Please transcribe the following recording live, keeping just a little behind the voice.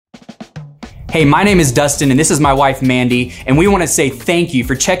Hey, my name is Dustin, and this is my wife, Mandy, and we want to say thank you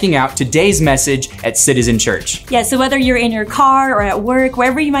for checking out today's message at Citizen Church. Yeah, so whether you're in your car or at work,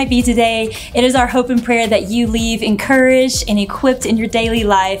 wherever you might be today, it is our hope and prayer that you leave encouraged and equipped in your daily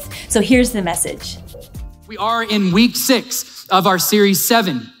life. So here's the message. We are in week 6 of our series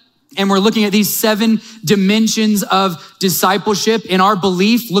 7, and we're looking at these 7 dimensions of discipleship. In our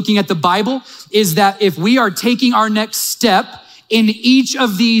belief, looking at the Bible, is that if we are taking our next step in each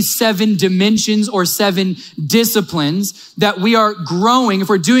of these 7 dimensions or 7 disciplines, that we are growing. If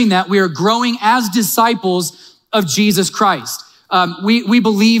we're doing that, we are growing as disciples of Jesus Christ. We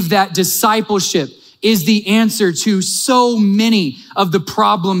believe that discipleship is the answer to so many of the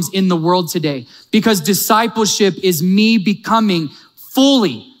problems in the world today, because discipleship is me becoming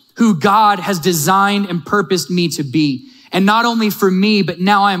fully who God has designed and purposed me to be. And not only for me, but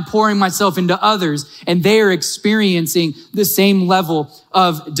now I am pouring myself into others, and they are experiencing the same level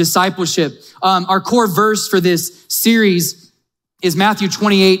of discipleship. Our core verse for this series is Matthew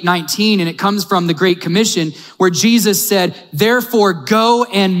 28:19, and it comes from the Great Commission, where Jesus said, "Therefore go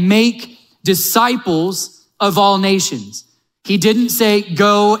and make disciples of all nations." He didn't say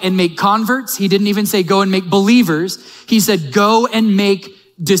go and make converts. He didn't even say go and make believers. He said go and make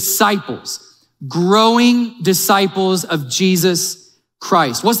disciples. Growing disciples of Jesus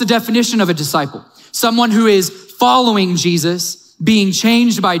Christ. What's the definition of a disciple? Someone who is following Jesus, being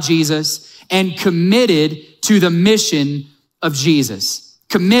changed by Jesus, and committed to the mission of Jesus.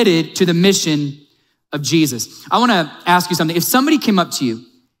 Committed to the mission of Jesus. I want to ask you something. If somebody came up to you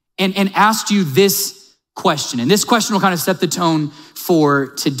and asked you this question, and this question will kind of set the tone for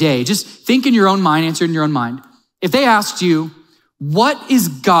today. Just think in your own mind, answer in your own mind. If they asked you, what is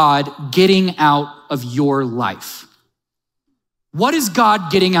God getting out of your life? What is God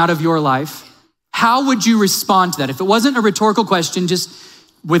getting out of your life? How would you respond to that? If it wasn't a rhetorical question, just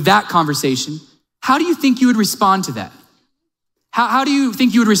with that conversation, how do you think you would respond to that? How do you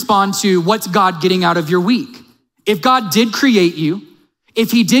think you would respond to what's God getting out of your week? If God did create you,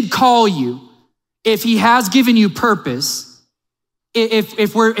 if he did call you, if he has given you purpose,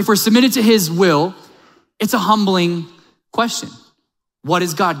 if we're submitted to his will, it's a humbling question. What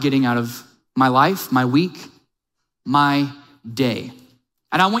is God getting out of my life, my week, my day?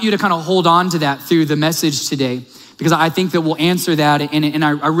 And I want you to kind of hold on to that through the message today, because I think that we'll answer that, and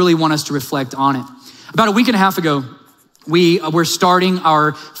I really want us to reflect on it. About a week and a half ago, we were starting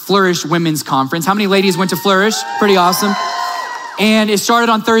our Flourish Women's Conference. How many ladies went to Flourish? Pretty awesome. And it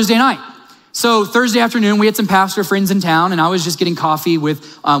started on Thursday night. So Thursday afternoon, we had some pastor friends in town, and I was just getting coffee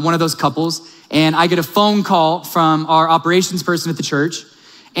with one of those couples. And I get a phone call from our operations person at the church.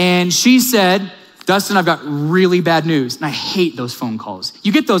 And she said, "Dustin, I've got really bad news." And I hate those phone calls.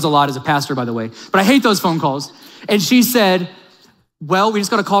 You get those a lot as a pastor, by the way, but I hate those phone calls. And she said, "Well, we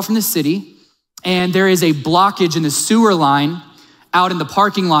just got a call from the city, and there is a blockage in the sewer line out in the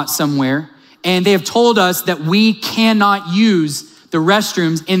parking lot somewhere. And they have told us that we cannot use the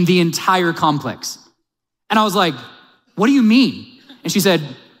restrooms in the entire complex." And I was like, "What do you mean?" And she said,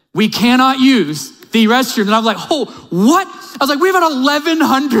 "We cannot use the restroom." And I was like, "Oh, what?" I was like, "We've had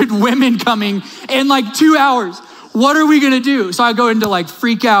 1,100 women coming in like 2 hours. What are we gonna do?" So I go into like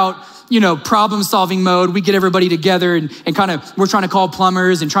freak out, problem solving mode. We get everybody together and kind of, we're trying to call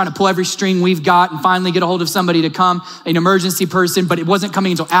plumbers and trying to pull every string we've got and finally get a hold of somebody to come, an emergency person, but it wasn't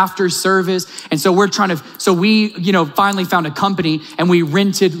coming until after service. And so we finally found a company, and we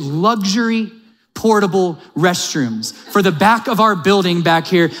rented luxury portable restrooms for the back of our building back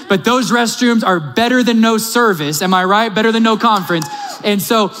here. But those restrooms are better than no service. Am I right? Better than no conference. And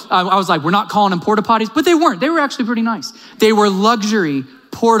so I was like, we're not calling them porta potties, but they weren't. They were actually pretty nice. They were luxury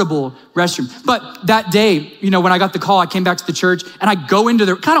portable restroom. But that day, when I got the call, I came back to the church, and I go into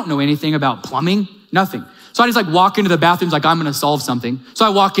I don't know anything about plumbing, nothing. So I just walk into the bathrooms like I'm going to solve something. So I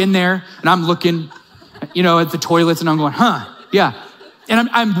walk in there, and I'm looking, at the toilets, and I'm going, yeah. And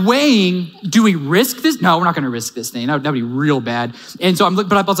I'm weighing, do we risk this? No, we're not going to risk this thing. That'd be real bad. And so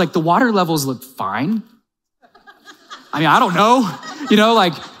but I was like, the water levels look fine. I mean, I don't know.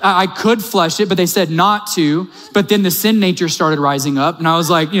 I could flush it, but they said not to. But then the sin nature started rising up, and I was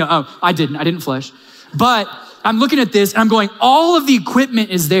like, I didn't flush. But I'm looking at this, and I'm going, all of the equipment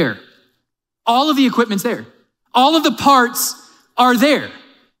is there. All of the equipment's there. All of the parts are there.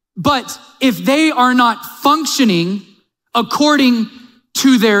 But if they are not functioning according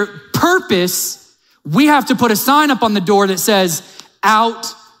to their purpose, we have to put a sign up on the door that says,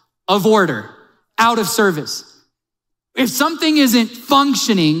 out of order, out of service. If something isn't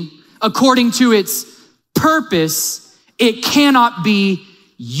functioning according to its purpose, it cannot be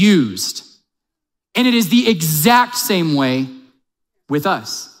used. And it is the exact same way with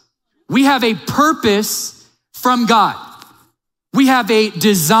us. We have a purpose from God. We have a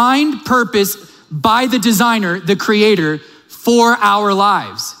designed purpose by the designer, the creator, for our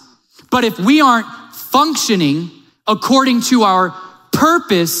lives. But if we aren't functioning according to our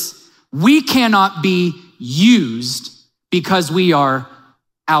purpose, we cannot be used because we are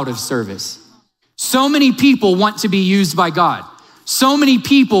out of service. So many people want to be used by God. So many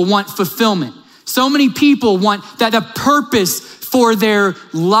people want fulfillment. So many people want that a purpose for their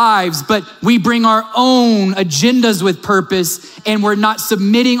lives, but we bring our own agendas with purpose and we're not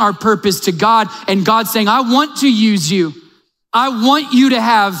submitting our purpose to God. And God's saying, I want to use you. I want you to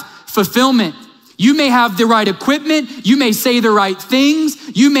have fulfillment. You may have the right equipment. You may say the right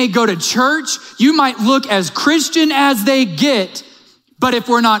things. You may go to church. You might look as Christian as they get. But if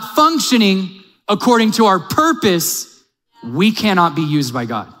we're not functioning according to our purpose, we cannot be used by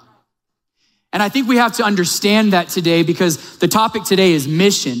God. And I think we have to understand that today because the topic today is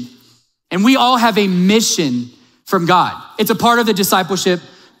mission. And we all have a mission from God. It's a part of the discipleship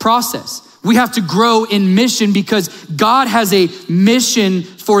process. We have to grow in mission because God has a mission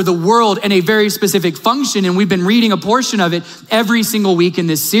for the world and a very specific function. And we've been reading a portion of it every single week in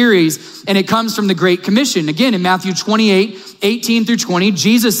this series. And it comes from the Great Commission. Again, in Matthew 28, 18 through 20,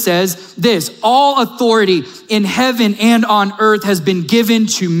 Jesus says this, all authority in heaven and on earth has been given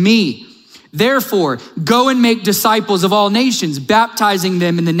to me. Therefore, go and make disciples of all nations, baptizing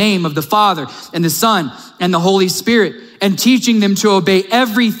them in the name of the Father and the Son and the Holy Spirit, and teaching them to obey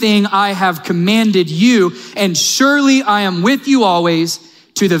everything I have commanded you. And surely I am with you always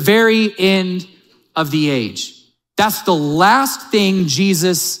to the very end of the age. That's the last thing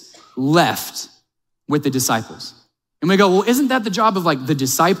Jesus left with the disciples. And we go, well, isn't that the job of like the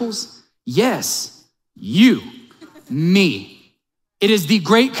disciples? Yes, you, me. It is the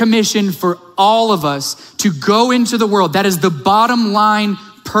Great Commission for all of us to go into the world. That is the bottom line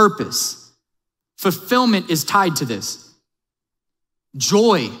purpose. Fulfillment is tied to this.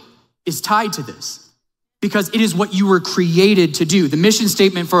 Joy is tied to this because it is what you were created to do. The mission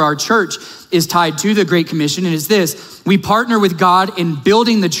statement for our church is tied to the Great Commission, and it's this: we partner with God in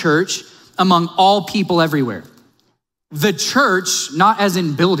building the church among all people everywhere. The church, not as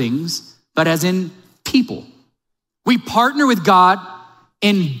in buildings, but as in people. We partner with God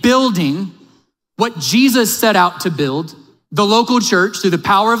in building what Jesus set out to build, the local church through the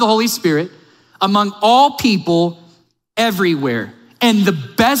power of the Holy Spirit among all people everywhere. And the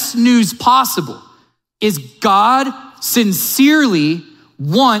best news possible is God sincerely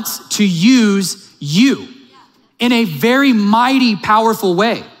wants to use you in a very mighty, powerful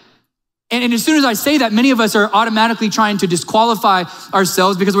way. And as soon as I say that, many of us are automatically trying to disqualify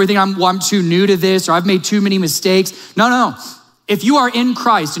ourselves because we're thinking, I'm too new to this, or I've made too many mistakes. No. If you are in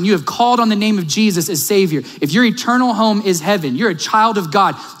Christ and you have called on the name of Jesus as Savior, if your eternal home is heaven, you're a child of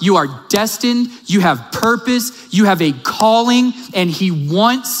God, you are destined, you have purpose, you have a calling, and He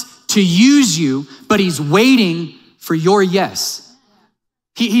wants to use you, but He's waiting for your yes.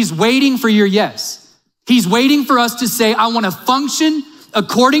 He's waiting for your yes. He's waiting for us to say, I want to function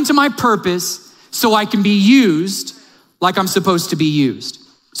according to my purpose so I can be used like I'm supposed to be used.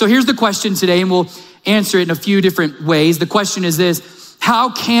 So here's the question today, and we'll answer it in a few different ways. The question is this: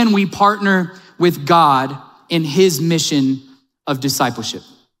 how can we partner with God in His mission of discipleship?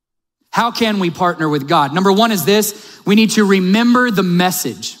 How can we partner with God? Number one is this: we need to remember the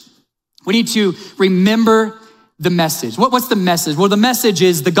message. We need to remember the message. What's the message? Well, the message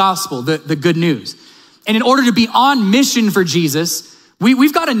is the gospel, the good news. And in order to be on mission for Jesus,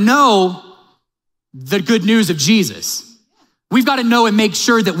 we've got to know the good news of Jesus. We've got to know and make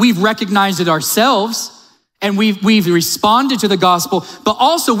sure that we've recognized it ourselves and we've responded to the gospel, but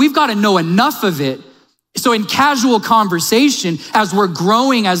also we've got to know enough of it. So in casual conversation, as we're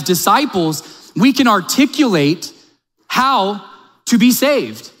growing as disciples, we can articulate how to be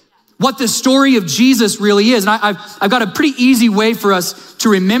saved, what the story of Jesus really is. And I've got a pretty easy way for us to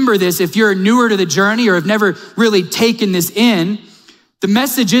remember this if you're newer to the journey or have never really taken this in. The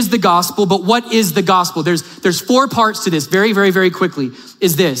message is the gospel, but what is the gospel? There's 4 parts to this, very, very, very quickly,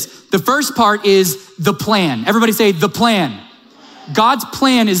 is this. The first part is the plan. Everybody say the plan. God's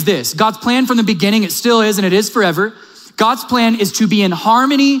plan is this. God's plan from the beginning, it still is, and it is forever. God's plan is to be in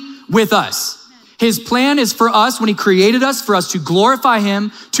harmony with us. His plan is for us, when He created us, for us to glorify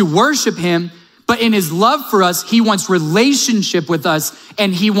Him, to worship Him, but in His love for us, He wants relationship with us,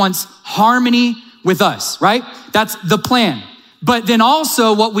 and He wants harmony with us, right? That's the plan. But then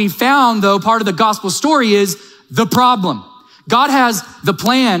also what we found, though, part of the gospel story is the problem. God has the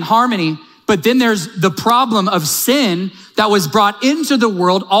plan, harmony, but then there's the problem of sin that was brought into the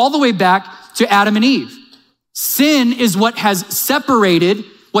world all the way back to Adam and Eve. Sin is what has separated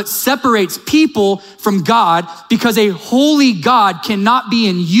what separates people from God, because a holy God cannot be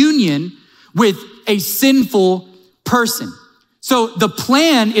in union with a sinful person. So the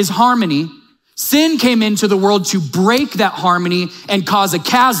plan is harmony. Sin came into the world to break that harmony and cause a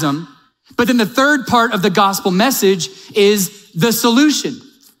chasm. But then the third part of the gospel message is the solution.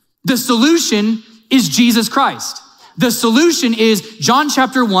 The solution is Jesus Christ. The solution is John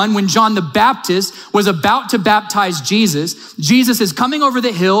chapter 1, when John the Baptist was about to baptize Jesus. Jesus is coming over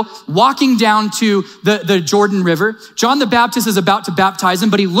the hill, walking down to the Jordan River. John the Baptist is about to baptize him,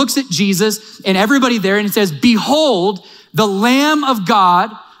 but he looks at Jesus and everybody there and it says, "Behold, the Lamb of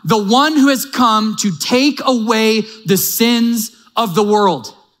God, the one who has come to take away the sins of the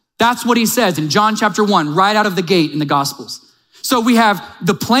world." That's what he says in John chapter 1, right out of the gate in the Gospels. So we have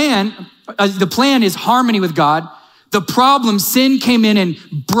the plan. The plan is harmony with God. The problem, sin came in and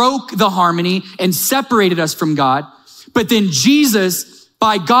broke the harmony and separated us from God. But then Jesus,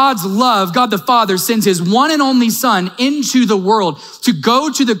 by God's love, God the Father sends his one and only Son into the world to go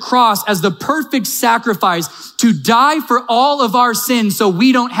to the cross as the perfect sacrifice, to die for all of our sins so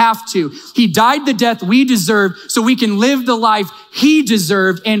we don't have to. He died the death we deserve so we can live the life he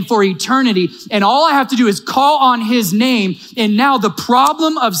deserved and for eternity. And all I have to do is call on his name. And now the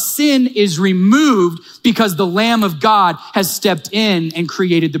problem of sin is removed because the Lamb of God has stepped in and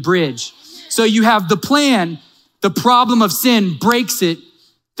created the bridge. So you have the plan, the problem of sin breaks it.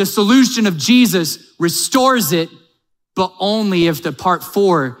 The solution of Jesus restores it, but only if the part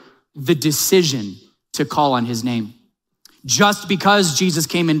 4, the decision to call on his name. Just because Jesus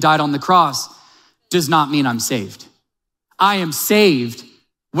came and died on the cross does not mean I'm saved. I am saved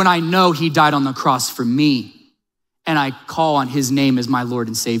when I know he died on the cross for me and I call on his name as my Lord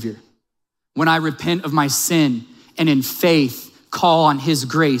and Savior. When I repent of my sin and in faith call on his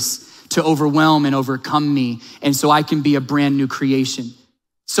grace to overwhelm and overcome me, and so I can be a brand new creation.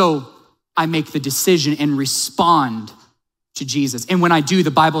 So I make the decision and respond to Jesus. And when I do,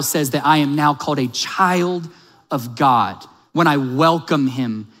 the Bible says that I am now called a child of God when I welcome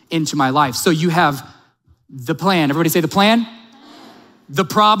him into my life. So you have the plan. Everybody say the plan. The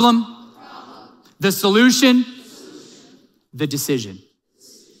problem. The solution. The decision.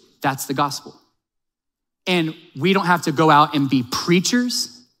 That's the gospel. And we don't have to go out and be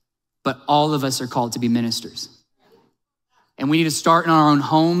preachers, but all of us are called to be ministers. And we need to start in our own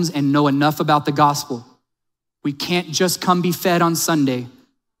homes and know enough about the gospel. We can't just come be fed on Sunday.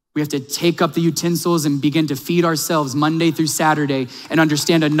 We have to take up the utensils and begin to feed ourselves Monday through Saturday and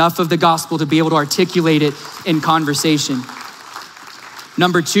understand enough of the gospel to be able to articulate it in conversation.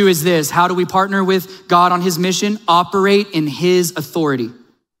 Number 2 is this: how do we partner with God on his mission? Operate in his authority.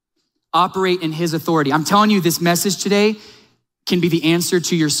 Operate in his authority. I'm telling you, this message today can be the answer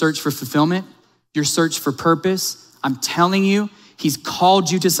to your search for fulfillment, your search for purpose. I'm telling you, he's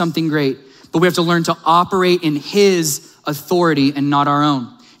called you to something great, but we have to learn to operate in his authority and not our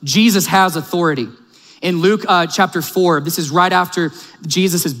own. Jesus has authority. In Luke chapter 4, this is right after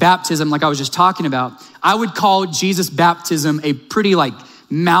Jesus' baptism, like I was just talking about. I would call Jesus' baptism a pretty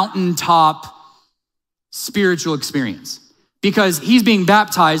mountaintop spiritual experience, because he's being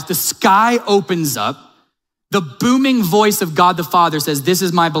baptized, the sky opens up, the booming voice of God the Father says, "This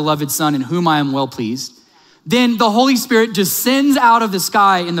is my beloved Son in whom I am well pleased." Then the Holy Spirit descends out of the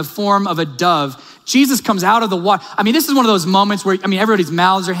sky in the form of a dove. Jesus comes out of the water. This is one of those moments where, everybody's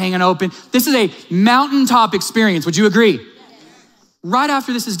mouths are hanging open. This is a mountaintop experience. Would you agree? Yes. Right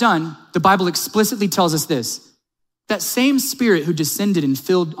after this is done, the Bible explicitly tells us this: that same Spirit who descended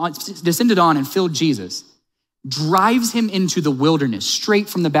on and filled Jesus drives him into the wilderness straight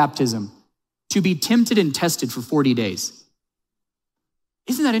from the baptism to be tempted and tested for 40 days.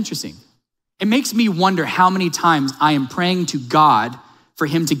 Isn't that interesting? It makes me wonder how many times I am praying to God for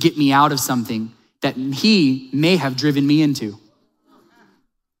him to get me out of something that he may have driven me into,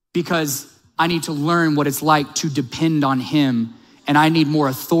 because I need to learn what it's like to depend on him, and I need more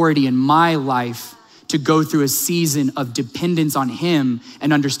authority in my life to go through a season of dependence on him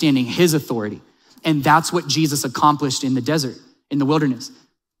and understanding his authority. And that's what Jesus accomplished in the desert, in the wilderness.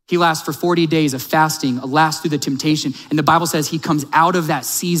 He lasts for 40 days of fasting, lasts through the temptation, and the Bible says he comes out of that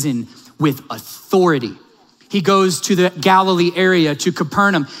season with authority. He goes to the Galilee area, to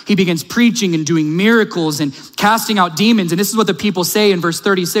Capernaum. He begins preaching and doing miracles and casting out demons. And this is what the people say in verse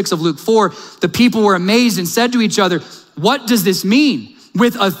 36 of Luke 4. The people were amazed and said to each other, "What does this mean?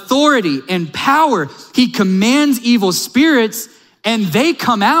 With authority and power, he commands evil spirits and they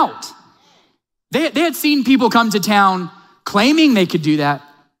come out." They had seen people come to town claiming they could do that,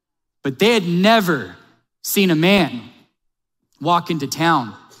 but they had never seen a man walk into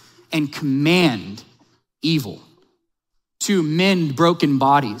town and command evil. to mend broken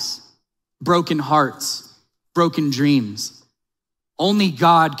bodies, broken hearts, broken dreams. Only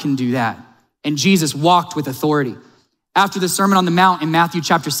God can do that. And Jesus walked with authority. After the Sermon on the Mount in Matthew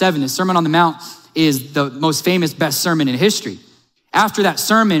chapter 7, the Sermon on the Mount is the most famous, best sermon in history. After that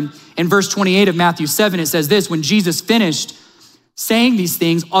sermon, in verse 28 of Matthew 7, it says this: when Jesus finished saying these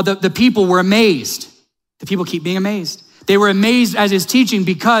things, all the people were amazed. The people keep being amazed. They were amazed at his teaching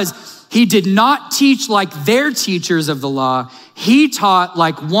because he did not teach like their teachers of the law. He taught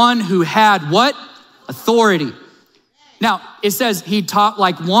like one who had what? Authority. Now, it says he taught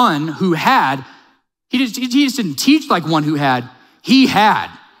like one who had. He just didn't teach like one who had. He had.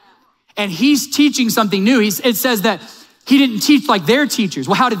 And he's teaching something new. It says that he didn't teach like their teachers.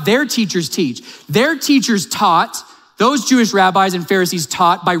 Well, how did their teachers teach? Their teachers taught, those Jewish rabbis and Pharisees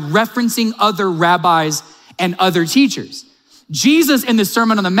taught by referencing other rabbis and other teachers. Jesus in the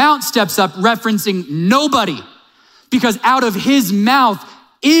Sermon on the Mount steps up referencing nobody, because out of his mouth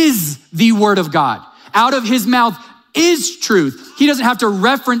is the word of God. Out of his mouth is truth. He doesn't have to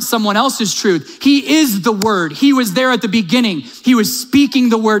reference someone else's truth. He is the word. He was there at the beginning. He was speaking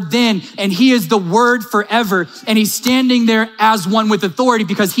the word then, and he is the word forever. And he's standing there as one with authority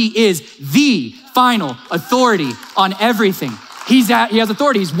because he is the final authority on everything. He has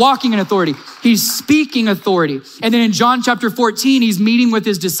authority. He's walking in authority. He's speaking authority. And then in John chapter 14, he's meeting with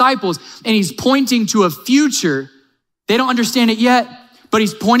his disciples and he's pointing to a future. They don't understand it yet, but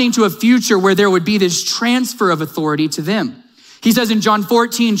he's pointing to a future where there would be this transfer of authority to them. He says in John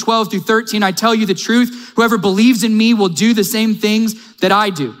 14, 12 through 13, I tell you the truth, whoever believes in me will do the same things that I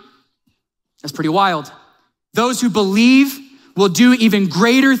do. That's pretty wild. Those who believe will do even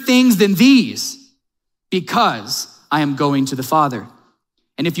greater things than these because I am going to the Father.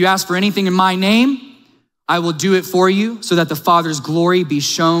 And if you ask for anything in my name, I will do it for you so that the Father's glory be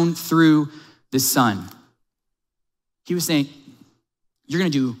shown through the Son. He was saying, you're gonna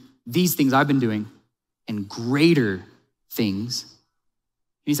do these things I've been doing and greater things.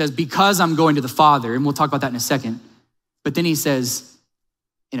 He says, because I'm going to the Father, and we'll talk about that in a second. But then he says,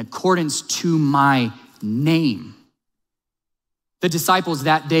 in accordance to my name. The disciples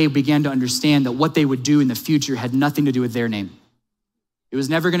that day began to understand that what they would do in the future had nothing to do with their name. It was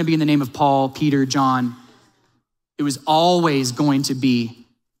never gonna be in the name of Paul, Peter, John. It was always going to be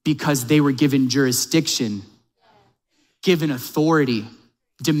because they were given jurisdiction, given authority,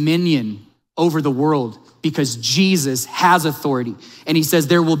 dominion over the world, because Jesus has authority. And he says,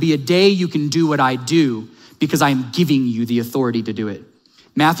 there will be a day you can do what I do because I am giving you the authority to do it.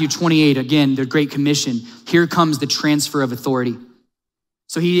 Matthew 28, again, the Great Commission. Here comes the transfer of authority.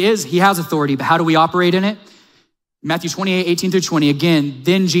 So he has authority, but how do we operate in it? Matthew 28, 18 through 20, again,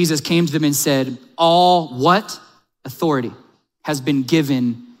 then Jesus came to them and said, all what? Authority has been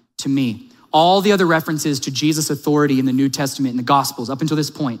given to me. All the other references to Jesus' authority in the New Testament and the Gospels up until this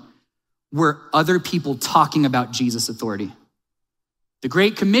point were other people talking about Jesus' authority. The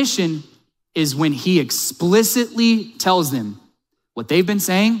Great Commission is when he explicitly tells them what they've been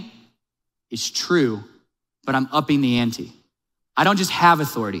saying is true, but I'm upping the ante. I don't just have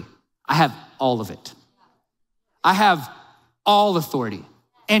authority, I have all of it. I have all authority.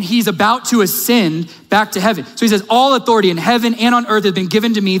 And he's about to ascend back to heaven. So he says, all authority in heaven and on earth has been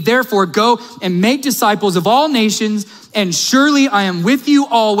given to me. Therefore, go and make disciples of all nations. And surely I am with you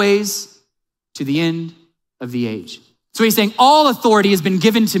always to the end of the age. So he's saying, all authority has been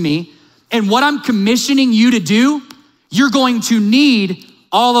given to me. And what I'm commissioning you to do, you're going to need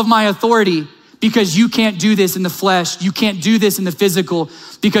all of my authority because you can't do this in the flesh. You can't do this in the physical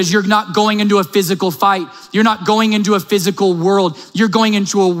because you're not going into a physical fight. You're not going into a physical world. You're going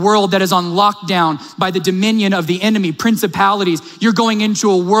into a world that is on lockdown by the dominion of the enemy, principalities. You're going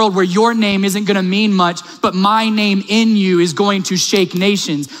into a world where your name isn't gonna mean much, but my name in you is going to shake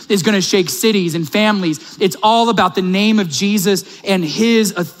nations, is gonna shake cities and families. It's all about the name of Jesus and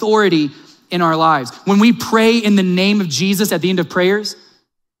his authority in our lives. When we pray in the name of Jesus at the end of prayers,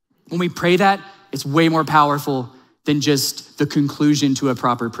 when we pray that, it's way more powerful than just the conclusion to a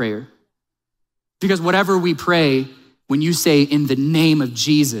proper prayer. Because whatever we pray, when you say in the name of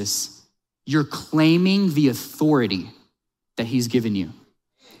Jesus, you're claiming the authority that he's given you.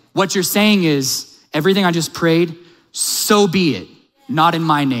 What you're saying is, everything I just prayed, so be it, not in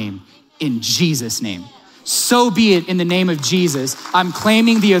my name, in Jesus' name. So be it in the name of Jesus. I'm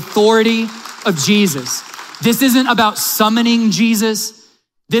claiming the authority of Jesus. This isn't about summoning Jesus.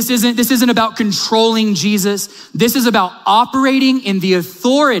 This isn't about controlling Jesus. This is about operating in the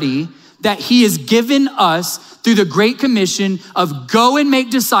authority that he has given us through the Great Commission of go and make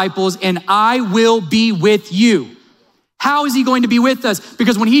disciples and I will be with you. How is he going to be with us?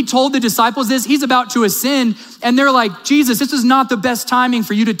 Because when he told the disciples this, he's about to ascend, and they're like, Jesus, this is not the best timing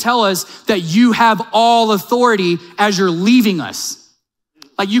for you to tell us that you have all authority as you're leaving us.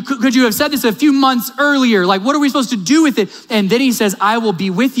 Like, could you have said this a few months earlier? Like, what are we supposed to do with it? And then he says, I will be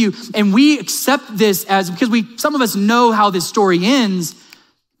with you. And we accept this because some of us know how this story ends.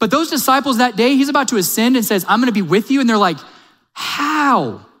 But those disciples that day, he's about to ascend and says, I'm going to be with you. And they're like,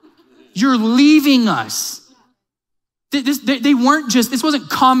 how? You're leaving us. They weren't this wasn't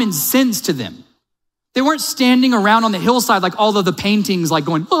common sense to them. They weren't standing around on the hillside like all of the paintings, like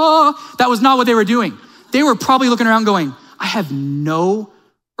going, oh, that was not what they were doing. They were probably looking around going, I have no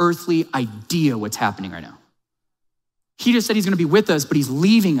earthly idea what's happening right now. He just said he's gonna be with us, but he's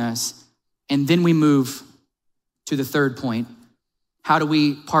leaving us. And then we move to the third point. How do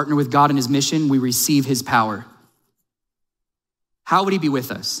we partner with God in his mission? We receive his power. How would he be with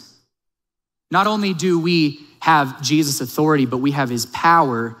us? Not only do we have Jesus' authority, but we have his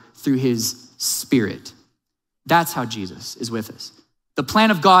power through his Spirit. That's how Jesus is with us. The plan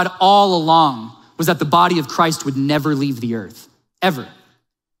of God all along was that the body of Christ would never leave the earth, ever.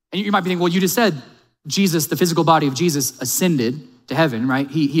 And you might be thinking, well, you just said Jesus, the physical body of Jesus, ascended to heaven, right?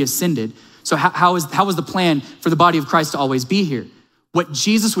 He ascended. So how was the plan for the body of Christ to always be here? What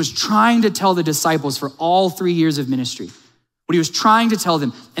Jesus was trying to tell the disciples for all 3 years of ministry, what he was trying to tell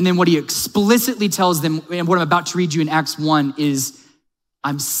them, and then what he explicitly tells them, and what I'm about to read you in Acts 1 is,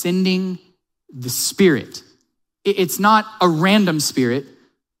 I'm sending the Spirit. It's not a random Spirit.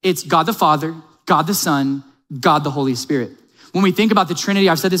 It's God the Father, God the Son, God the Holy Spirit. When we think about the Trinity,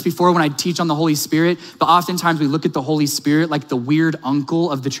 I've said this before when I teach on the Holy Spirit, but oftentimes we look at the Holy Spirit like the weird uncle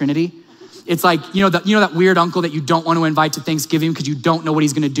of the Trinity. It's like, you know that weird uncle that you don't want to invite to Thanksgiving because you don't know what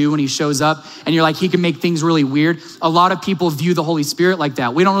he's gonna do when he shows up, and you're like, he can make things really weird. A lot of people view the Holy Spirit like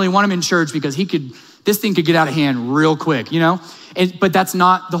that. We don't really want him in church because this thing could get out of hand real quick, But that's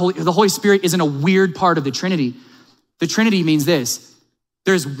not the Holy Spirit isn't a weird part of the Trinity. The Trinity means this: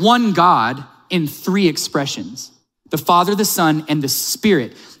 there's one God in three expressions. The Father, the Son, and the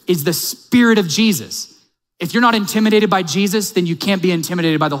Spirit is the Spirit of Jesus. If you're not intimidated by Jesus, then you can't be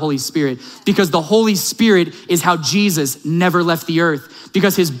intimidated by the Holy Spirit, because the Holy Spirit is how Jesus never left the earth,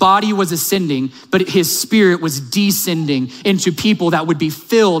 because his body was ascending, but his spirit was descending into people that would be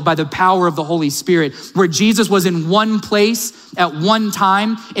filled by the power of the Holy Spirit. Where Jesus was in one place at one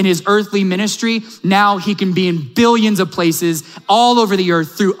time in his earthly ministry, now he can be in billions of places all over the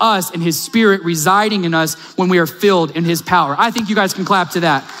earth through us and his Spirit residing in us when we are filled in his power. I think you guys can clap to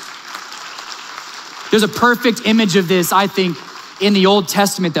that. There's a perfect image of this, I think, in the Old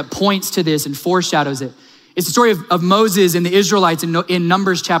Testament that points to this and foreshadows it. It's the story of Moses and the Israelites in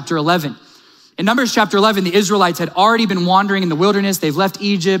Numbers chapter 11. In Numbers chapter 11, the Israelites had already been wandering in the wilderness. They've left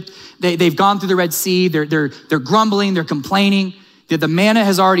Egypt. They've gone through the Red Sea. They're grumbling. They're complaining. The manna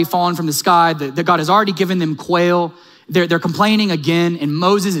has already fallen from the sky. That God has already given them quail. They're complaining again, and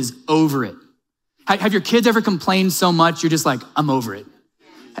Moses is over it. Have your kids ever complained so much you're just like, I'm over it?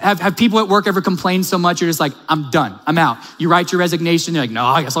 Have people at work ever complained so much you're just like, I'm done, I'm out? You write your resignation, you're like, no,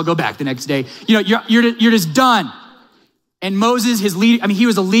 I guess I'll go back the next day. You're just done. And Moses, he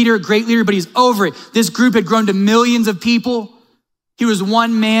was a leader, a great leader, but he's over it. This group had grown to millions of people. He was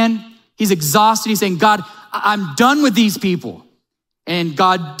one man. He's exhausted. He's saying, God, I'm done with these people. And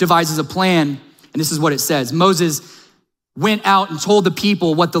God devises a plan, and this is what it says. Moses went out and told the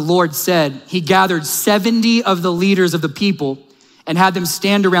people what the Lord said. He gathered 70 of the leaders of the people and had them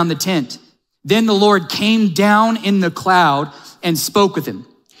stand around the tent. Then the Lord came down in the cloud and spoke with him.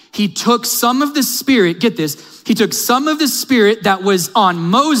 He took some of the Spirit, get this, he took some of the Spirit that was on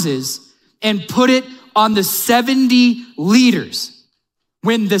Moses and put it on the 70 leaders.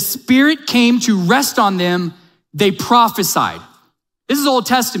 When the Spirit came to rest on them, they prophesied. This is Old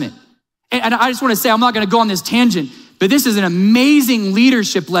Testament. And I just want to say, I'm not going to go on this tangent, but this is an amazing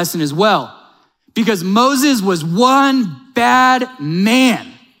leadership lesson as well, because Moses was one bad man.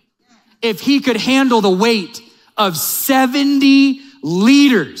 If he could handle the weight of 70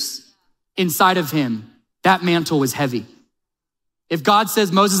 leaders inside of him, that mantle was heavy. If God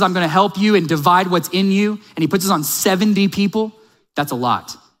says, Moses, I'm gonna help you and divide what's in you, and he puts us on 70 people, that's a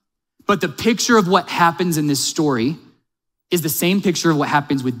lot. But the picture of what happens in this story is the same picture of what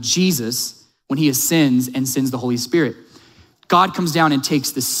happens with Jesus when he ascends and sends the Holy Spirit. God comes down and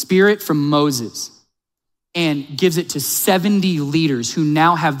takes the Spirit from Moses and gives it to 70 leaders who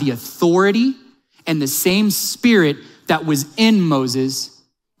now have the authority and the same Spirit that was in Moses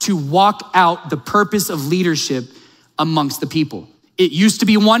to walk out the purpose of leadership amongst the people. It used to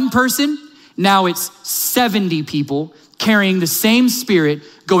be one person, now it's 70 people carrying the same Spirit,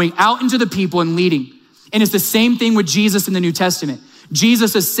 going out into the people and leading. And it's the same thing with Jesus in the New Testament.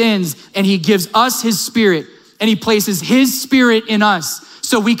 Jesus ascends and he gives us his spirit, and he places his spirit in us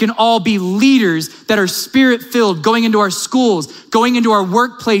so we can all be leaders that are spirit-filled, going into our schools, going into our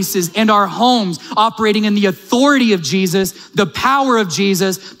workplaces and our homes, operating in the authority of Jesus, the power of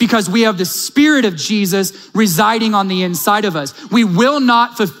Jesus, because we have the spirit of Jesus residing on the inside of us. We will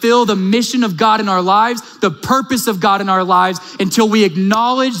not fulfill the mission of God in our lives, the purpose of God in our lives, until we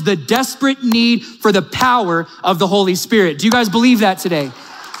acknowledge the desperate need for the power of the Holy Spirit. Do you guys believe that today?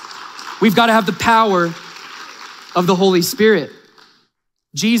 We've got to have the power of the Holy Spirit.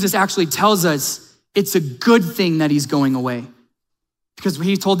 Jesus actually tells us it's a good thing that he's going away, because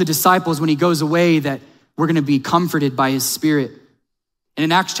he told the disciples when he goes away that we're going to be comforted by his spirit. And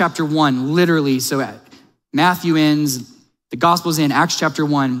in Acts chapter 1, literally, so Matthew ends, the gospel's in Acts chapter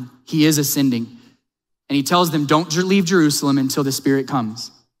 1, he is ascending. And he tells them, don't leave Jerusalem until the Spirit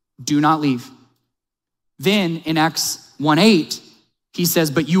comes. Do not leave. Then in Acts 1:8, he says,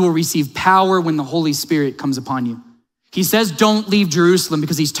 but you will receive power when the Holy Spirit comes upon you. He says, don't leave Jerusalem,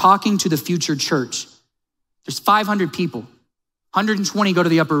 because he's talking to the future church. There's 500 people, 120 go to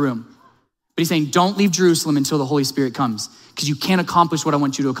the upper room. But he's saying, don't leave Jerusalem until the Holy Spirit comes, because you can't accomplish what I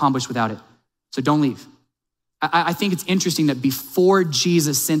want you to accomplish without it. So don't leave. I think it's interesting that before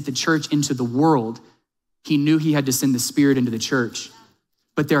Jesus sent the church into the world, he knew he had to send the Spirit into the church.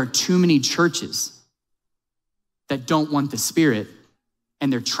 But there are too many churches that don't want the Spirit,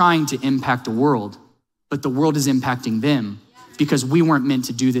 and they're trying to impact the world, but the world is impacting them, because we weren't meant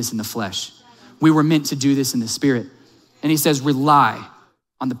to do this in the flesh. We were meant to do this in the Spirit. And he says, rely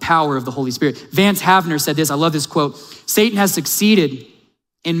on the power of the Holy Spirit. Vance Havner said this, I love this quote, Satan has succeeded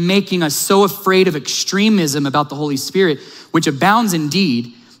in making us so afraid of extremism about the Holy Spirit, which abounds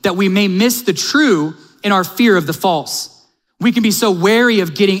indeed, that we may miss the true in our fear of the false. We can be so wary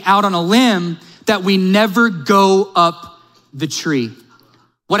of getting out on a limb that we never go up the tree.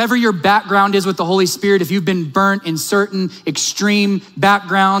 Whatever your background is with the Holy Spirit, if you've been burnt in certain extreme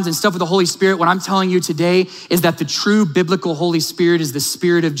backgrounds and stuff with the Holy Spirit, what I'm telling you today is that the true biblical Holy Spirit is the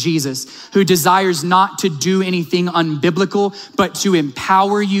Spirit of Jesus, who desires not to do anything unbiblical, but to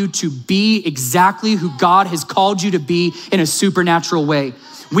empower you to be exactly who God has called you to be in a supernatural way.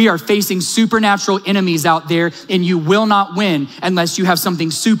 We are facing supernatural enemies out there, and you will not win unless you have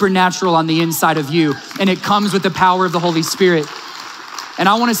something supernatural on the inside of you. And it comes with the power of the Holy Spirit. And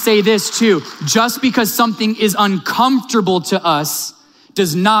I want to say this too, just because something is uncomfortable to us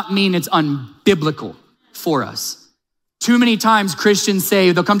does not mean it's unbiblical for us. Too many times Christians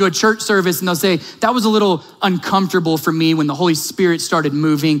say, they'll come to a church service and they'll say, that was a little uncomfortable for me when the Holy Spirit started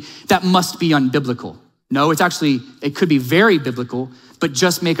moving. That must be unbiblical. No, it could be very biblical, but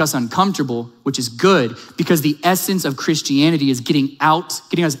just make us uncomfortable, which is good, because the essence of Christianity is getting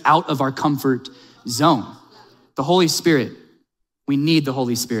us out of our comfort zone. The Holy Spirit. We need the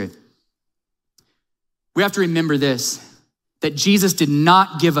Holy Spirit. We have to remember this, that Jesus did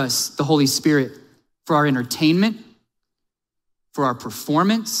not give us the Holy Spirit for our entertainment, for our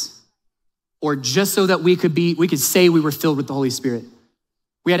performance, or just so that we could say we were filled with the Holy Spirit.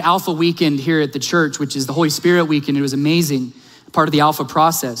 We had Alpha Weekend here at the church, which is the Holy Spirit Weekend. It was amazing, part of the Alpha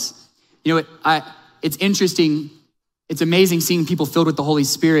process. You know, it's interesting. It's amazing seeing people filled with the Holy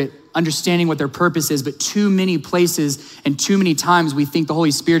Spirit, understanding what their purpose is, but too many places and too many times we think the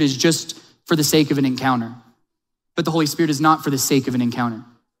Holy Spirit is just for the sake of an encounter. But the Holy Spirit is not for the sake of an encounter.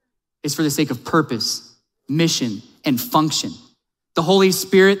 It's for the sake of purpose, mission, and function. The Holy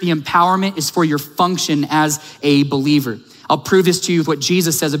Spirit, the empowerment is for your function as a believer. I'll prove this to you with what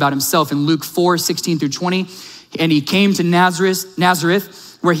Jesus says about himself in Luke 4:16-20. And he came to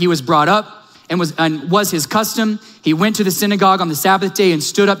Nazareth, where he was brought up, and was his custom. He went to the synagogue on the Sabbath day and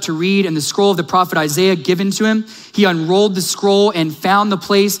stood up to read, and the scroll of the prophet Isaiah given to him. He unrolled the scroll and found the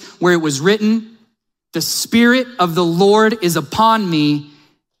place where it was written, the Spirit of the Lord is upon me,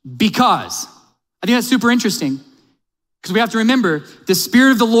 because. I think that's super interesting, because we have to remember the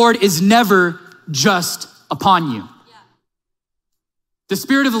Spirit of the Lord is never just upon you. The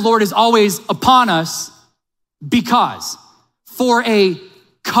Spirit of the Lord is always upon us because, for a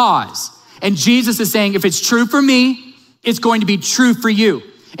cause. And Jesus is saying, if it's true for me, it's going to be true for you.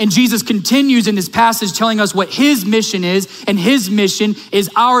 And Jesus continues in this passage telling us what his mission is, and his mission is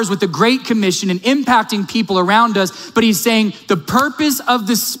ours with the Great Commission and impacting people around us. But he's saying the purpose of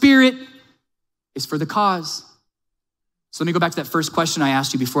the Spirit is for the cause. So let me go back to that first question I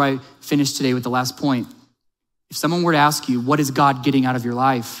asked you before I finish today with the last point. If someone were to ask you, what is God getting out of your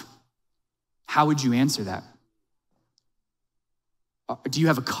life? How would you answer that? Do you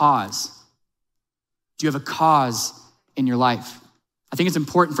have a cause? Do you have a cause in your life? I think it's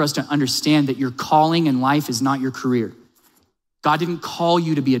important for us to understand that your calling in life is not your career. God didn't call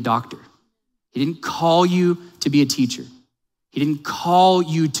you to be a doctor. He didn't call you to be a teacher. He didn't call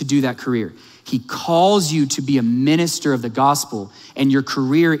you to do that career. He calls you to be a minister of the gospel, and your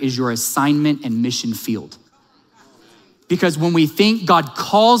career is your assignment and mission field. Because when we think God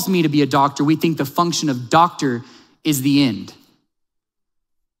calls me to be a doctor, we think the function of doctor is the end.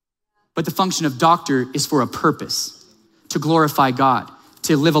 But the function of doctor is for a purpose, to glorify God,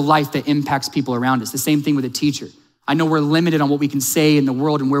 to live a life that impacts people around us. The same thing with a teacher. I know we're limited on what we can say in the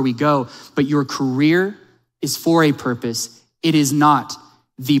world and where we go, but your career is for a purpose. It is not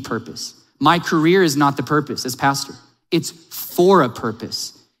the purpose. My career is not the purpose as pastor. It's for a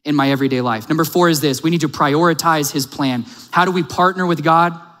purpose in my everyday life. Number 4 is this: we need to prioritize his plan. How do we partner with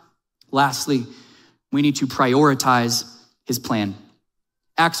God? Lastly, we need to prioritize his plan.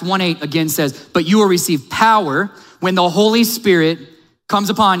 Acts 1:8 again says, but you will receive power when the Holy Spirit comes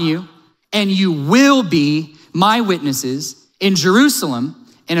upon you, and you will be my witnesses in Jerusalem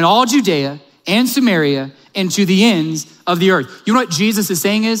and in all Judea and Samaria and to the ends of the earth. You know what Jesus is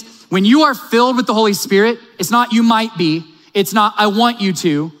saying is, when you are filled with the Holy Spirit, it's not you might be, it's not I want you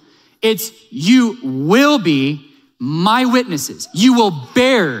to, it's you will be my witnesses. You will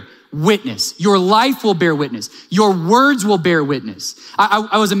bear witness. Your life will bear witness. Your words will bear witness.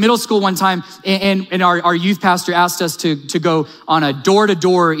 I was in middle school one time, and our youth pastor asked us to go on a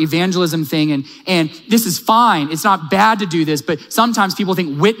door-to-door evangelism thing, and this is fine. It's not bad to do this, but sometimes people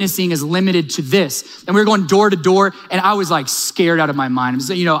think witnessing is limited to this. And we were going door to door, and I was like scared out of my mind.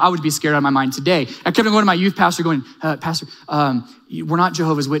 So, I would be scared out of my mind today. I kept on going to my youth pastor going, Pastor, we're not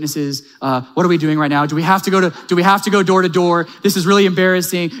Jehovah's Witnesses. What are we doing right now? Do we have to go door to door? This is really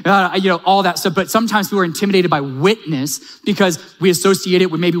embarrassing. All that stuff. But sometimes people are intimidated by witness because we associate it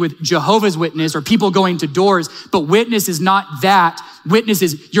with Jehovah's Witness or people going to doors. But witness is not that. Witness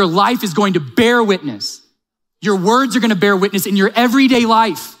is your life is going to bear witness. Your words are going to bear witness in your everyday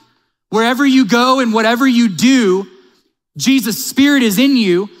life. Wherever you go and whatever you do, Jesus' Spirit is in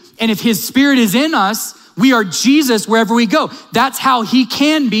you. And if his Spirit is in us, we are Jesus wherever we go. That's how he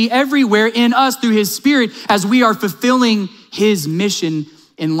can be everywhere in us through his Spirit as we are fulfilling his mission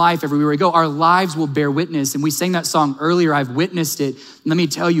in life everywhere we go. Our lives will bear witness. And we sang that song earlier, I've witnessed it. Let me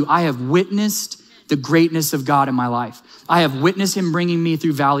tell you, I have witnessed the greatness of God in my life. I have witnessed him bringing me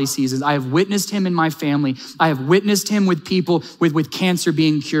through valley seasons. I have witnessed him in my family. I have witnessed him with people with cancer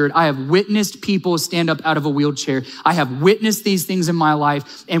being cured. I have witnessed people stand up out of a wheelchair. I have witnessed these things in my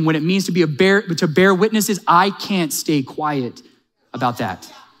life. And when it means to bear witnesses, I can't stay quiet about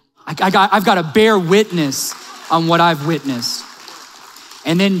that. I've got to bear witness on what I've witnessed.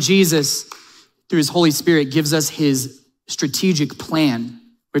 And then Jesus, through his Holy Spirit, gives us his strategic plan.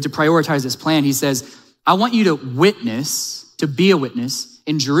 We have to prioritize this plan. He says, I want you to be a witness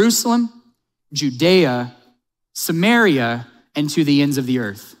in Jerusalem, Judea, Samaria, and to the ends of the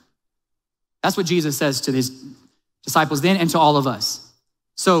earth. That's what Jesus says to his disciples then and to all of us.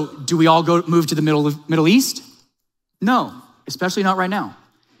 So do we all move to the Middle East? No, especially not right now.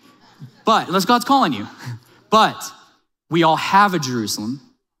 But unless God's calling you. But we all have a Jerusalem.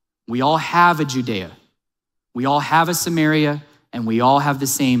 We all have a Judea. We all have a Samaria, and we all have the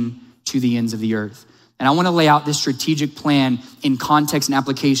same to the ends of the earth. And I want to lay out this strategic plan in context and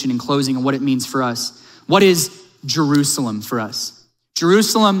application in closing and what it means for us. What is Jerusalem for us?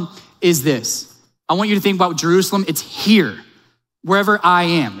 Jerusalem is this. I want you to think about Jerusalem. It's here, wherever I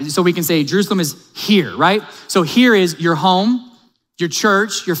am. So we can say Jerusalem is here, right? So here is your home, your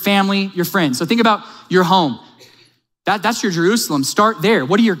church, your family, your friends. So think about your home. That's your Jerusalem. Start there.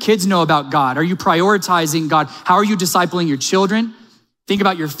 What do your kids know about God? Are you prioritizing God? How are you discipling your children? Think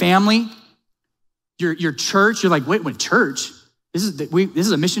about your family, your church. You're like, wait, church? This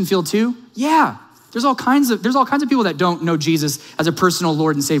is a mission field too? Yeah. There's all kinds of people that don't know Jesus as a personal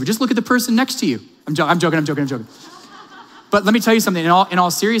Lord and Savior. Just look at the person next to you. I'm joking. But let me tell you something. In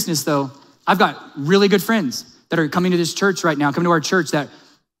all seriousness, though, I've got really good friends that are coming to this church right now, coming to our church that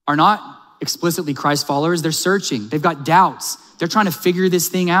are not explicitly Christ followers. They're searching. They've got doubts. They're trying to figure this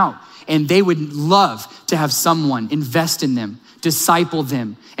thing out. And they would love to have someone invest in them, disciple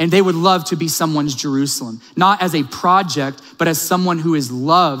them. And they would love to be someone's Jerusalem, not as a project, but as someone who is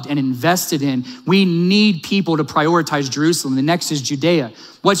loved and invested in. We need people to prioritize Jerusalem. The next is Judea.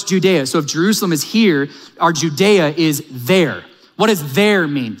 What's Judea? So if Jerusalem is here, our Judea is there. What does there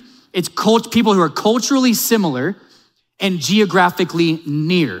mean? It's people who are culturally similar and geographically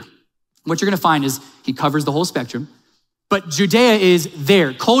near. What you're gonna find is he covers the whole spectrum, but Judea is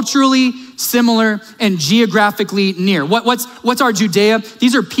there, culturally similar and geographically near. What's our Judea?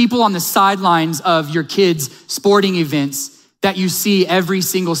 These are people on the sidelines of your kids' sporting events that you see every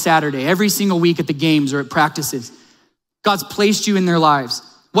single Saturday, every single week at the games or at practices. God's placed you in their lives.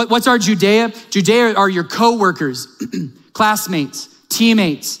 What's our Judea? Judea are your coworkers, classmates,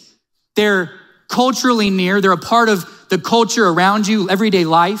 teammates. They're culturally near. They're a part of the culture around you, everyday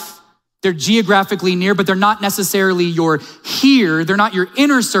life. They're geographically near, but they're not necessarily your here. They're not your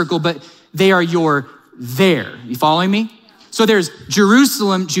inner circle, but they are your there. You following me? So there's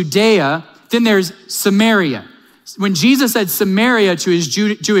Jerusalem, Judea, then there's Samaria. When Jesus said Samaria to his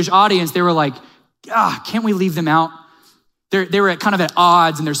Jewish audience, they were like, can't we leave them out? They were kind of at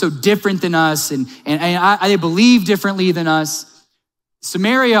odds, and they're so different than us, and they believe differently than us.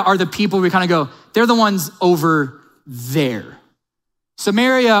 Samaria are the people we kind of go, they're the ones over there.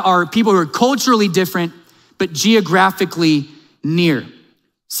 Samaria are people who are culturally different, but geographically near.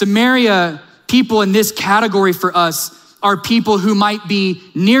 Samaria, people in this category for us, are people who might be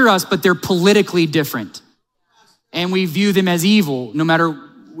near us, but they're politically different. And we view them as evil. No matter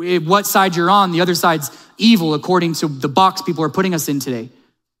what side you're on, the other side's evil according to the box people are putting us in today.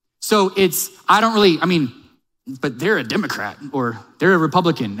 So but they're a Democrat or they're a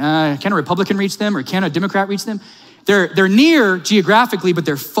Republican. Can a Republican reach them or can a Democrat reach them? They're near geographically, but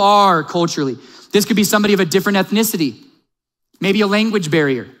they're far culturally. This could be somebody of a different ethnicity, maybe a language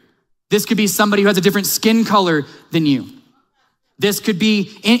barrier. This could be somebody who has a different skin color than you. This could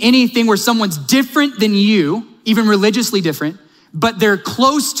be anything where someone's different than you, even religiously different, but they're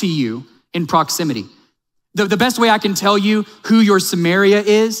close to you in proximity. The best way I can tell you who your Samaria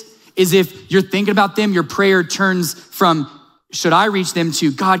is if you're thinking about them, your prayer turns from, should I reach them,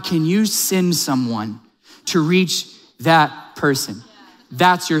 to, God, can you send someone to reach that person?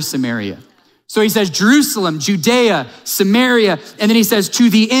 That's your Samaria. So he says Jerusalem, Judea, Samaria, and then he says to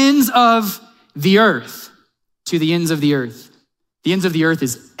the ends of the earth. To the ends of the earth. The ends of the earth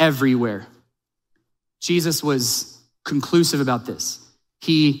is everywhere. Jesus was conclusive about this.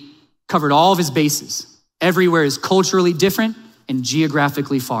 He covered all of his bases. Everywhere is culturally different and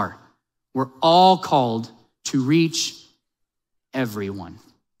geographically far. We're all called to reach everyone.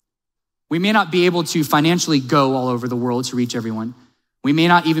 We may not be able to financially go all over the world to reach everyone. We may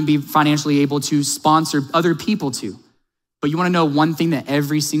not even be financially able to sponsor other people to. But you want to know one thing that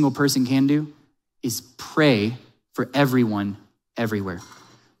every single person can do is pray for everyone everywhere.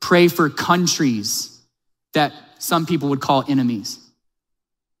 Pray for countries that some people would call enemies.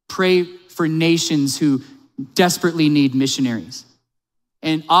 Pray for nations who desperately need missionaries.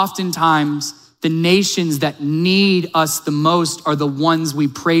 And oftentimes, the nations that need us the most are the ones we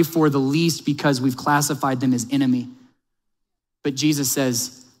pray for the least because we've classified them as enemy. But Jesus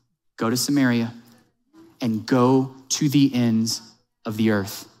says, go to Samaria and go to the ends of the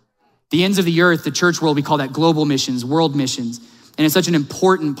earth. The ends of the earth, the church world, we call that global missions, world missions. And it's such an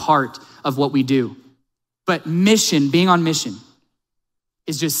important part of what we do. But mission, being on mission,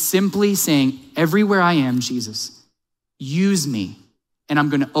 is just simply saying, everywhere I am, Jesus, use me. And I'm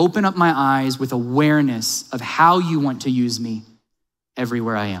going to open up my eyes with awareness of how you want to use me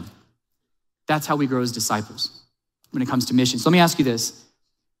everywhere I am. That's how we grow as disciples when it comes to mission. So let me ask you this.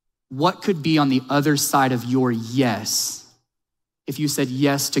 What could be on the other side of your yes if you said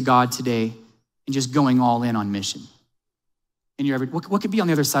yes to God today and just going all in on mission? And what could be on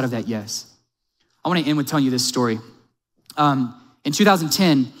the other side of that yes? I want to end with telling you this story. In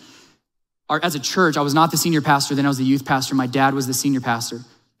 2010, as a church, I was not the senior pastor, then I was the youth pastor. My dad was the senior pastor,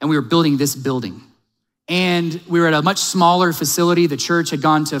 and we were building this building. And we were at a much smaller facility. The church had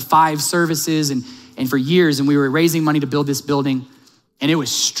gone to 5 services and for years, and we were raising money to build this building, and it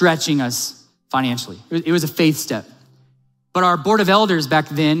was stretching us financially. It was a faith step. But our board of elders back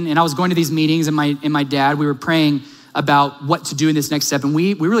then, and I was going to these meetings, and my dad, we were praying about what to do in this next step, and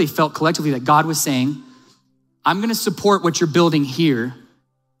we really felt collectively that God was saying, I'm gonna support what you're building here,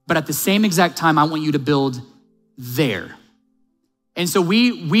 but at the same exact time, I want you to build there. And so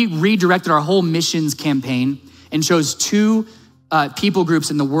we redirected our whole missions campaign and chose 2 people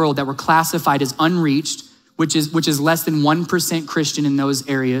groups in the world that were classified as unreached, which is less than 1% Christian in those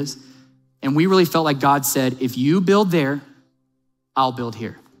areas. And we really felt like God said, if you build there, I'll build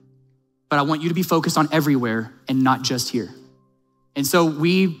here. But I want you to be focused on everywhere and not just here. And so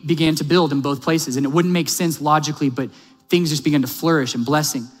we began to build in both places, and it wouldn't make sense logically, but things just began to flourish and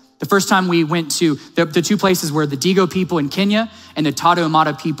blessing. The first time we went to the 2 places were the Digo people in Kenya and the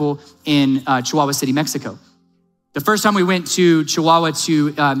Tarahumara people in Chihuahua City, Mexico. The first time we went to Chihuahua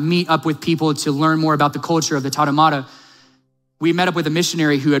to meet up with people to learn more about the culture of the Tarahumara, we met up with a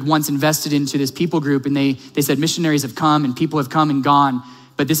missionary who had once invested into this people group, and they said missionaries have come and people have come and gone,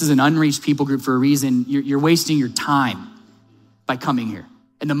 but this is an unreached people group for a reason. You're wasting your time by coming here.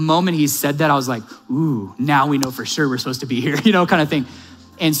 And the moment he said that, I was like, ooh, now we know for sure we're supposed to be here, kind of thing.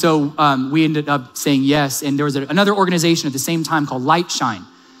 And so we ended up saying yes. And there was another organization at the same time called Light Shine.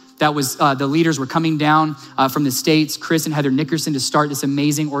 That was, the leaders were coming down from the States, Chris and Heather Nickerson, to start this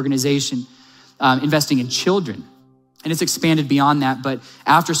amazing organization investing in children. And it's expanded beyond that, but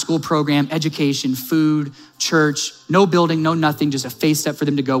after school program, education, food, church, no building, no nothing, just a face step for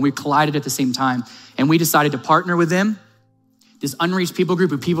them to go. We collided at the same time. And we decided to partner with them, this unreached people group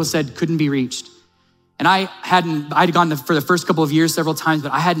who people said couldn't be reached. And I'd gone for the first couple of years several times,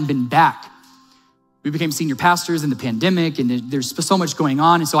 but I hadn't been back. We became senior pastors in the pandemic, and there's so much going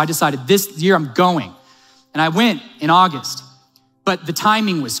on. And so I decided this year I'm going. And I went in August. But the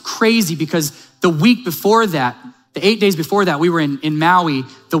timing was crazy because the week before that, the 8 days before that, we were in Maui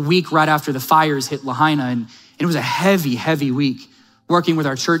the week right after the fires hit Lahaina. And it was a heavy, heavy week working with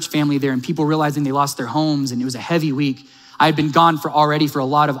our church family there and people realizing they lost their homes. And it was a heavy week. I had been gone already for a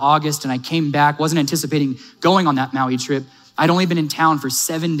lot of August, and I came back, wasn't anticipating going on that Maui trip. I'd only been in town for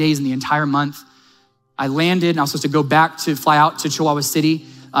 7 days in the entire month. I landed, and I was supposed to go back to fly out to Chihuahua City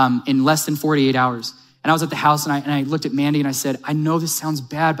in less than 48 hours. And I was at the house, and I looked at Mandy, and I said, I know this sounds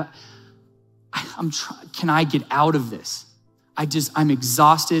bad, but can I get out of this? I'm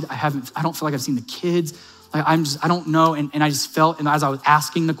exhausted. I don't feel like I've seen the kids. I don't know. And I just felt, and as I was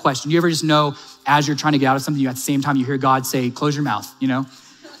asking the question, you ever just know as you're trying to get out of something, at the same time you hear God say, close your mouth,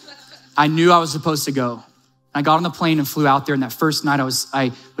 I knew I was supposed to go. I got on the plane and flew out there. And that first night I was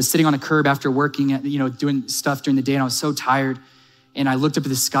sitting on a curb after working at, doing stuff during the day. And I was so tired. And I looked up at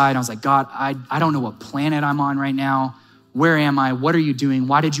the sky and I was like, God, I don't know what planet I'm on right now. Where am I? What are you doing?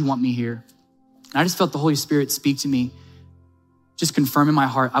 Why did you want me here? And I just felt the Holy Spirit speak to me, just confirm in my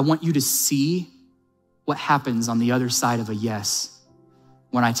heart, I want you to see what happens on the other side of a yes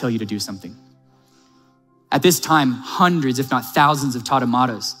when I tell you to do something. At this time, hundreds, if not thousands of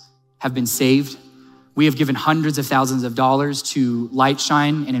Tatamatas have been saved. We have given hundreds of thousands of dollars to Light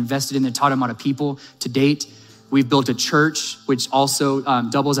Shine and invested in the Tatamata people to date. We've built a church, which also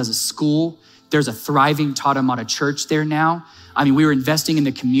doubles as a school. There's a thriving Tatamata church there now. We were investing in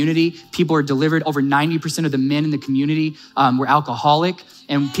the community. People are delivered. Over 90% of the men in the community were alcoholic,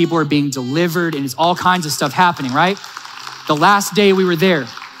 and people are being delivered, and it's all kinds of stuff happening, right? The last day we were there,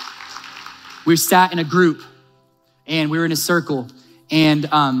 we sat in a group, and we were in a circle, and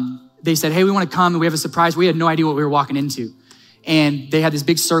they said, hey, we want to come, and we have a surprise. We had no idea what we were walking into. And they had this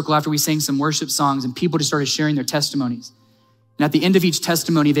big circle after we sang some worship songs, and people just started sharing their testimonies. And at the end of each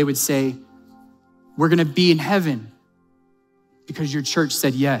testimony, they would say, we're going to be in heaven because your church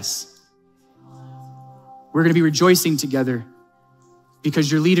said yes. We're going to be rejoicing together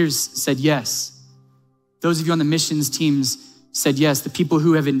because your leaders said yes. Those of you on the missions teams said yes. The people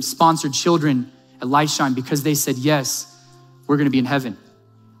who have sponsored children at Light Shine, because they said yes, we're going to be in heaven.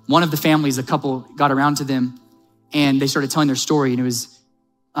 One of the families, a couple got around to them and they started telling their story. And it was,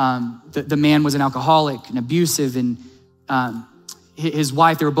 the man was an alcoholic and abusive, and his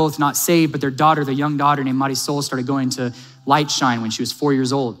wife, they were both not saved, but their daughter, the young daughter named Marisol, started going to Light Shine when she was 4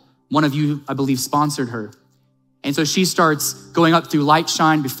 years old. One of you, I believe, sponsored her. And so she starts going up through Light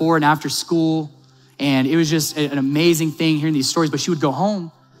Shine before and after school. And it was just an amazing thing hearing these stories. But she would go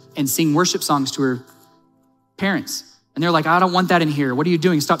home and sing worship songs to her parents. And they're like, I don't want that in here. What are you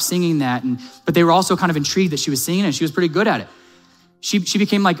doing? Stop singing that. But they were also kind of intrigued that she was singing, and she was pretty good at it. She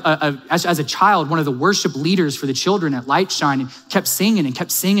became like, as a child, one of the worship leaders for the children at Light Shine, and kept singing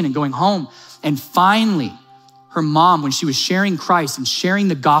and going home. And finally, her mom, when she was sharing Christ and sharing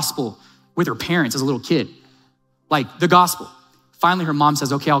the gospel with her parents as a little kid, like the gospel, finally her mom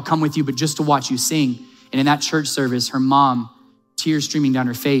says, okay, I'll come with you, but just to watch you sing. And in that church service, her mom, tears streaming down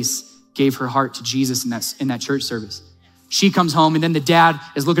her face, gave her heart to Jesus in that church service. She comes home, and then the dad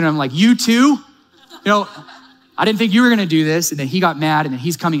is looking at him like, you too? I didn't think you were going to do this. And then he got mad, and then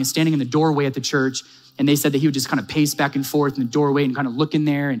he's coming and standing in the doorway at the church. And they said that he would just kind of pace back and forth in the doorway and kind of look in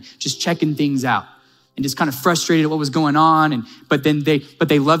there and just checking things out, and just kind of frustrated at what was going on. But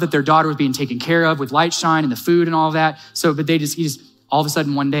they loved that their daughter was being taken care of with Light Shine and the food and all of that. So, but he just all of a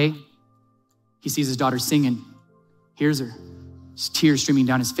sudden one day, he sees his daughter singing, hears her, just tears streaming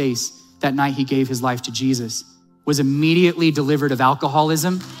down his face. That night he gave his life to Jesus, was immediately delivered of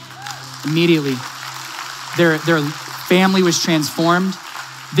alcoholism, immediately. Their family was transformed.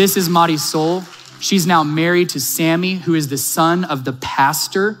 This is Marisol. She's now married to Sammy, who is the son of the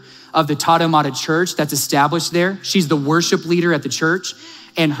pastor of the Tatamata church that's established there. She's the worship leader at the church.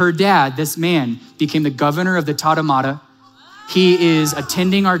 And her dad, this man, became the governor of the Tatamata. He is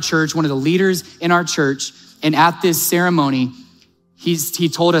attending our church, one of the leaders in our church. And at this ceremony, he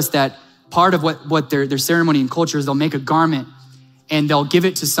told us that part of what their ceremony and culture is, they'll make a garment, and they'll give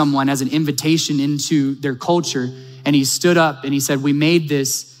it to someone as an invitation into their culture. And he stood up and he said, "We made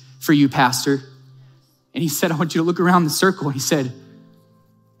this for you, Pastor." And he said, "I want you to look around the circle." He said,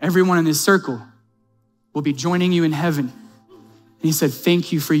 "Everyone in this circle will be joining you in heaven." And he said,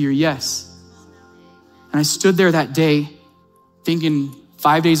 "Thank you for your yes." And I stood there that day thinking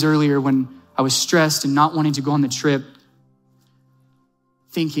 5 days earlier when I was stressed and not wanting to go on the trip,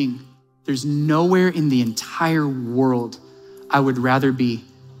 thinking there's nowhere in the entire world I would rather be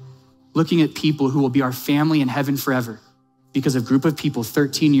looking at people who will be our family in heaven forever because a group of people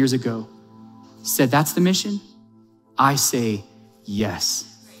 13 years ago said, "That's the mission." I say yes.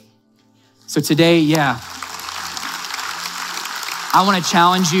 So today, I want to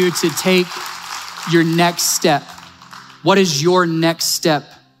challenge you to take your next step. What is your next step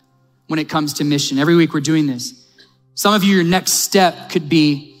when it comes to mission? Every week we're doing this. Some of you, your next step could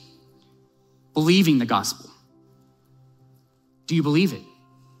be believing the gospel. Do you believe it?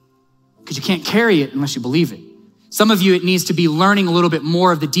 Because you can't carry it unless you believe it. Some of you, it needs to be learning a little bit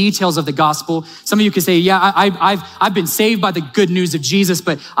more of the details of the gospel. Some of you could say, I've been saved by the good news of Jesus,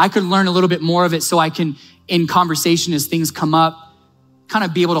 but I could learn a little bit more of it so I can, in conversation as things come up, kind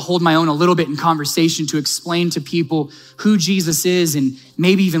of be able to hold my own a little bit in conversation to explain to people who Jesus is and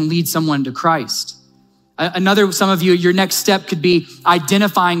maybe even lead someone to Christ. Some of you, your next step could be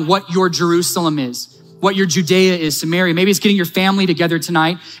identifying what your Jerusalem is, what your Judea is, Samaria. Maybe it's getting your family together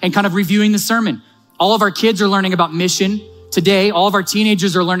tonight and kind of reviewing the sermon. All of our kids are learning about mission today. All of our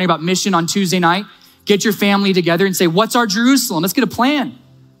teenagers are learning about mission on Tuesday night. Get your family together and say, what's our Jerusalem? Let's get a plan.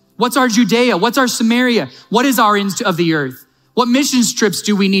 What's our Judea? What's our Samaria? What is our ends of the earth? What missions trips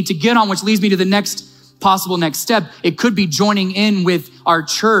do we need to get on? Which leads me to the next step. It could be joining in with our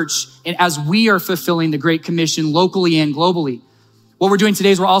church as we are fulfilling the Great Commission locally and globally. What we're doing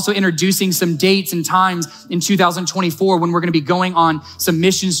today is we're also introducing some dates and times in 2024 when we're going to be going on some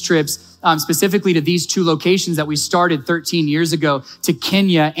missions trips, specifically to these two locations that we started 13 years ago, to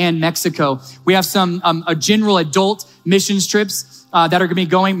Kenya and Mexico. We have some general adult missions trips that are going to be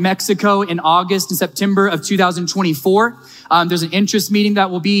going Mexico in August and September of 2024. There's an interest meeting that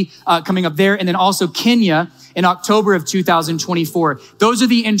will be coming up there, and then also Kenya in October of 2024. Those are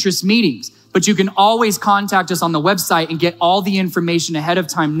the interest meetings. But you can always contact us on the website and get all the information ahead of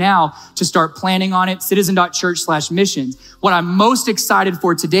time now to start planning on it, citizen.church/missions. What I'm most excited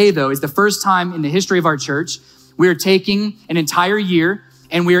for today, though, is the first time in the history of our church, we are taking an entire year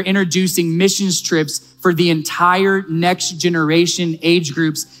and we are introducing missions trips for the entire next generation age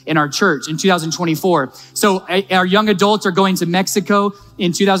groups in our church in 2024. So our young adults are going to Mexico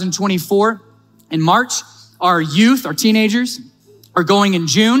in 2024 in March. Our youth, our teenagers, are going in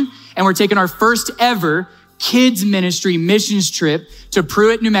June. And we're taking our first ever kids ministry missions trip to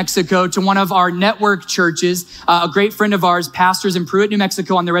Pruitt, New Mexico, to one of our network churches. A great friend of ours pastors in Pruitt, New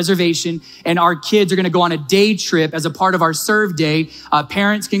Mexico on the reservation. And our kids are going to go on a day trip as a part of our serve day.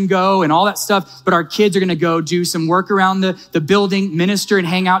 Parents can go and all that stuff, but our kids are going to go do some work around the building, minister and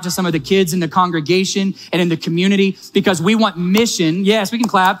hang out to some of the kids in the congregation and in the community, because we want mission. Yes, we can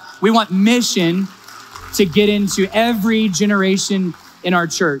clap. We want mission to get into every generation in our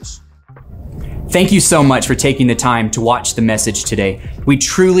church. Thank you so much for taking the time to watch the message today. We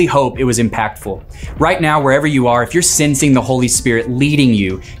truly hope it was impactful. Right now, wherever you are, if you're sensing the Holy Spirit leading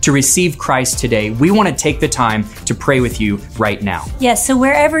you to receive Christ today, we want to take the time to pray with you right now. Yes, so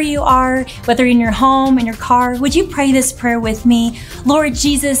wherever you are, whether in your home, in your car, would you pray this prayer with me? Lord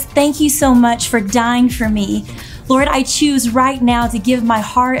Jesus, thank you so much for dying for me. Lord, I choose right now to give my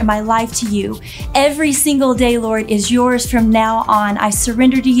heart and my life to you. Every single day, Lord, is yours from now on. I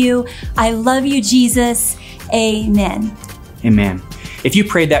surrender to you. I love you, Jesus. Amen. Amen. If you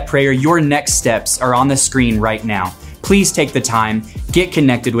prayed that prayer, your next steps are on the screen right now. Please take the time, get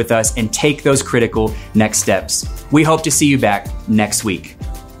connected with us, and take those critical next steps. We hope to see you back next week.